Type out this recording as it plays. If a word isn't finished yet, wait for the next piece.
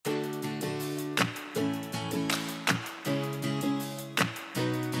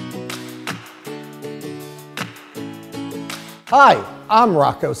Hi, I'm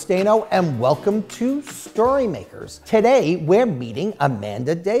Rocco Stano, and welcome to Storymakers. Today, we're meeting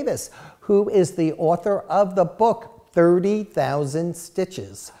Amanda Davis, who is the author of the book 30,000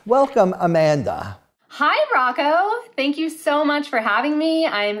 Stitches. Welcome, Amanda. Hi, Rocco. Thank you so much for having me.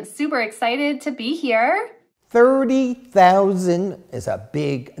 I'm super excited to be here. 30,000 is a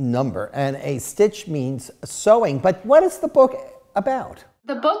big number, and a stitch means sewing. But what is the book about?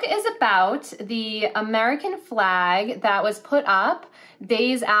 The book is about the American flag that was put up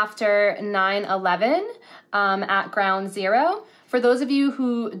days after 9/11 at Ground Zero. For those of you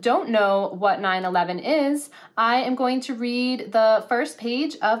who don't know what 9/11 is, I am going to read the first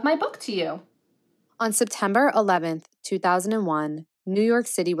page of my book to you. On September 11th, 2001, New York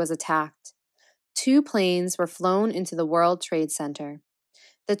City was attacked. 2 planes were flown into the World Trade Center.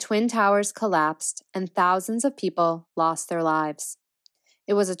 The Twin Towers collapsed and thousands of people lost their lives.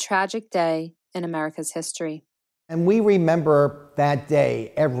 It was a tragic day in America's history. And we remember that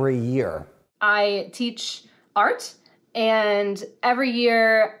day every year. I teach art, and every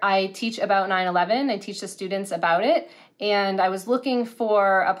year I teach about 9/11. I teach the students about it. And I was looking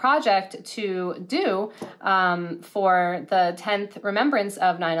for a project to do for the 10th remembrance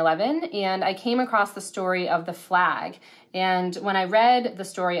of 9/11, and I came across the story of the flag. And when I read the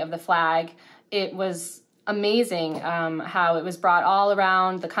story of the flag, it was amazing how it was brought all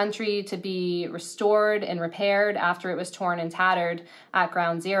around the country to be restored and repaired after it was torn and tattered at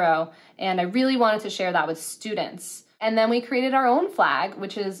Ground Zero. And I really wanted to share that with students. And then we created our own flag,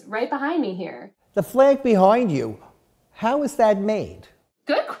 which is right behind me here. The flag behind you, how is that made?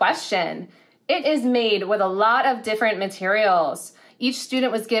 Good question. It is made with a lot of different materials. Each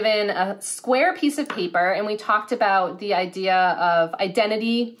student was given a square piece of paper, and we talked about the idea of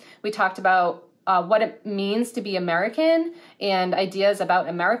identity. We talked about what it means to be American and ideas about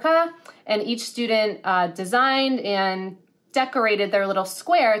America. And each student designed and decorated their little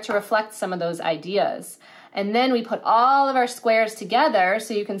square to reflect some of those ideas. And then we put all of our squares together,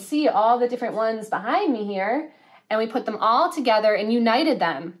 so you can see all the different ones behind me here, and we put them all together and united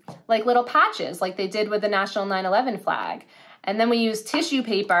them like little patches, like they did with the National 9/11 flag. And then we used tissue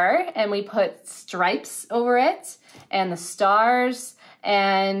paper and we put stripes over it and the stars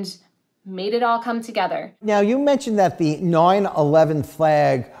and made it all come together. Now, you mentioned that the 9/11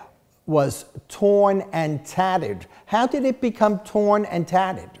 flag was torn and tattered. How did it become torn and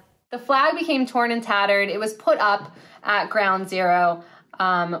tattered? The flag became torn and tattered. It was put up at Ground Zero,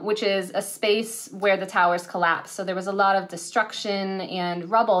 which is a space where the towers collapsed. So there was a lot of destruction and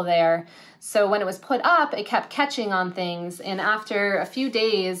rubble there. So when it was put up, it kept catching on things. And after a few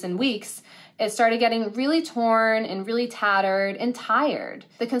days and weeks, it started getting really torn and really tattered and tired.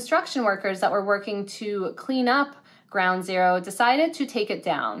 The construction workers that were working to clean up Ground Zero decided to take it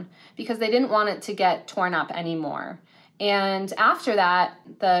down because they didn't want it to get torn up anymore. And after that,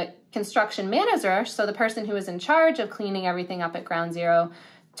 the construction manager, so the person who was in charge of cleaning everything up at Ground Zero,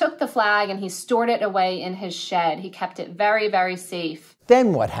 took the flag and he stored it away in his shed. He kept it very, very safe.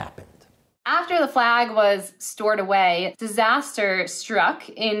 Then what happened? After the flag was stored away, disaster struck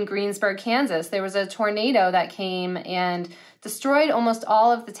in Greensburg, Kansas. There was a tornado that came and destroyed almost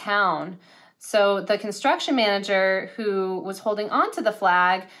all of the town. So the construction manager who was holding onto the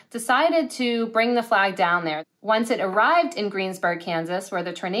flag decided to bring the flag down there. Once it arrived in Greensburg, Kansas, where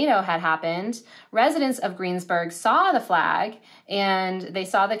the tornado had happened, residents of Greensburg saw the flag and they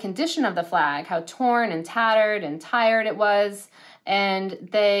saw the condition of the flag, how torn and tattered and tired it was. And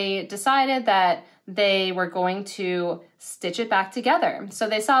they decided that they were going to stitch it back together. So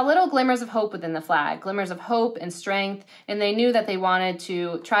they saw little glimmers of hope within the flag, glimmers of hope and strength, and they knew that they wanted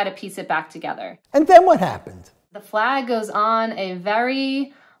to try to piece it back together. And then what happened? The flag goes on a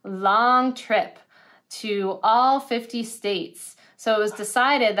very long trip to all 50 states. So it was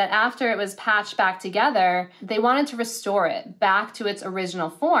decided that after it was patched back together, they wanted to restore it back to its original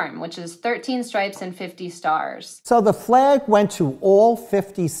form, which is 13 stripes and 50 stars. So the flag went to all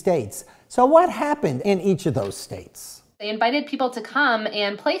 50 states. So what happened in each of those states? They invited people to come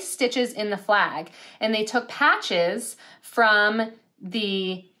and place stitches in the flag, and they took patches from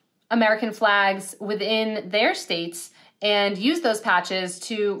the American flags within their states and used those patches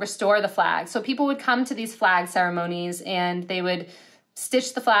to restore the flag. So people would come to these flag ceremonies and they would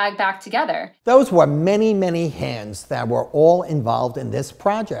stitch the flag back together. Those were many, many hands that were all involved in this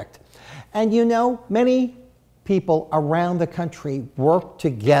project. And you know, many people around the country work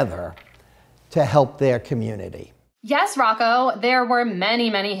together to help their community. Yes, Rocco, there were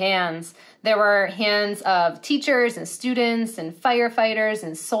many, many hands. There were hands of teachers and students and firefighters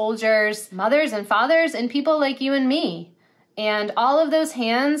and soldiers, mothers and fathers, and people like you and me. And all of those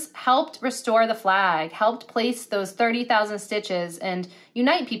hands helped restore the flag, helped place those 30,000 stitches and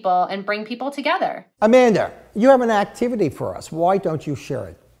unite people and bring people together. Amanda, you have an activity for us. Why don't you share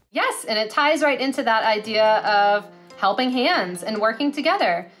it? Yes, and it ties right into that idea of helping hands and working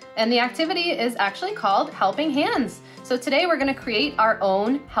together. And the activity is actually called Helping Hands. So today we're going to create our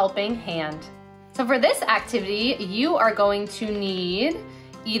own helping hand. So for this activity, you are going to need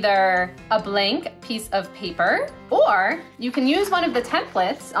either a blank piece of paper, or you can use one of the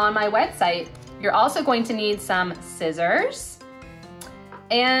templates on my website. You're also going to need some scissors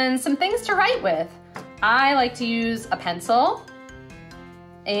and some things to write with. I like to use a pencil,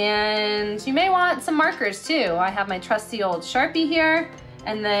 and you may want some markers too. I have my trusty old Sharpie here,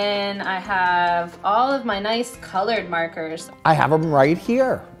 and then I have all of my nice colored markers. I have them right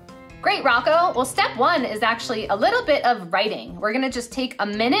here. Great, Rocco. Well, step one is actually a little bit of writing. We're gonna just take a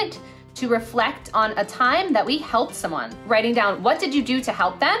minute to reflect on a time that we helped someone, writing down what did you do to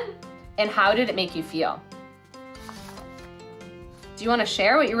help them and how did it make you feel. Do you wanna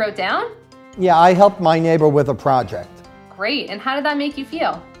share what you wrote down? Yeah, I helped my neighbor with a project. Great, and how did that make you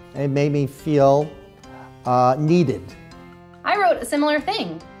feel? It made me feel needed. I wrote a similar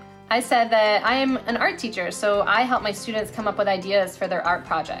thing. I said that I am an art teacher, so I help my students come up with ideas for their art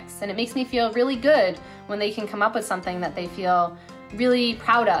projects. And it makes me feel really good when they can come up with something that they feel really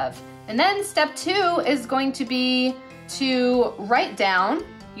proud of. And then step two is going to be to write down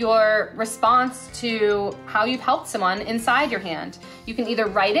your response to how you've helped someone inside your hand. You can either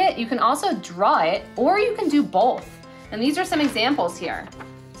write it, you can also draw it, or you can do both. And these are some examples here.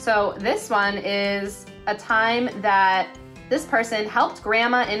 So this one is a time that this person helped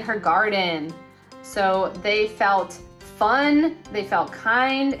grandma in her garden. So they felt fun, they felt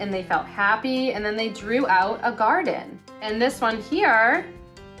kind, and they felt happy, and then they drew out a garden. And this one here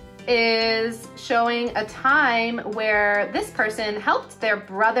is showing a time where this person helped their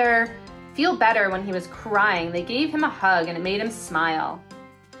brother feel better when he was crying. They gave him a hug and it made him smile.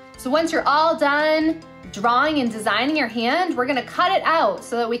 So once you're all done drawing and designing your hand, we're gonna cut it out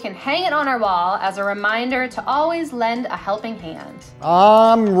so that we can hang it on our wall as a reminder to always lend a helping hand.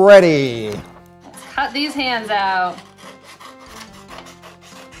 I'm ready. Let's cut these hands out.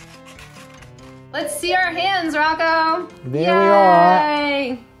 Let's see our hands, Rocco. There we are.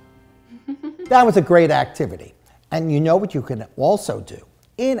 Yay! That was a great activity. And you know what you can also do?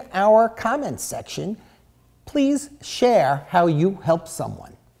 In our comments section, please share how you helped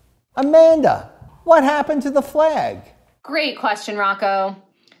someone. Amanda, what happened to the flag? Great question, Rocco.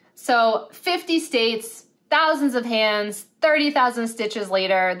 So 50 states, thousands of hands, 30,000 stitches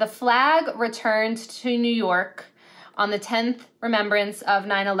later, the flag returned to New York on the 10th remembrance of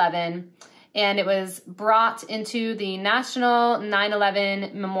 9/11, and it was brought into the National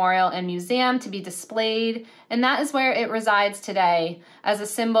 9/11 Memorial and Museum to be displayed, and that is where it resides today as a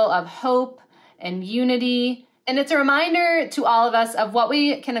symbol of hope and unity. And it's a reminder to all of us of what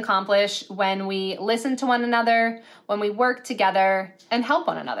we can accomplish when we listen to one another, when we work together and help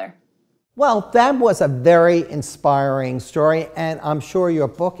one another. Well, that was a very inspiring story, and I'm sure your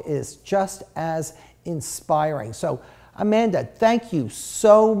book is just as inspiring. So, Amanda, thank you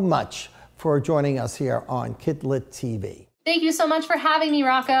so much for joining us here on Kidlit TV. Thank you so much for having me,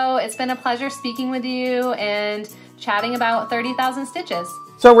 Rocco. It's been a pleasure speaking with you and chatting about 30,000 stitches.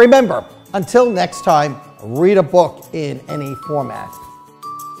 So remember, until next time, read a book in any format.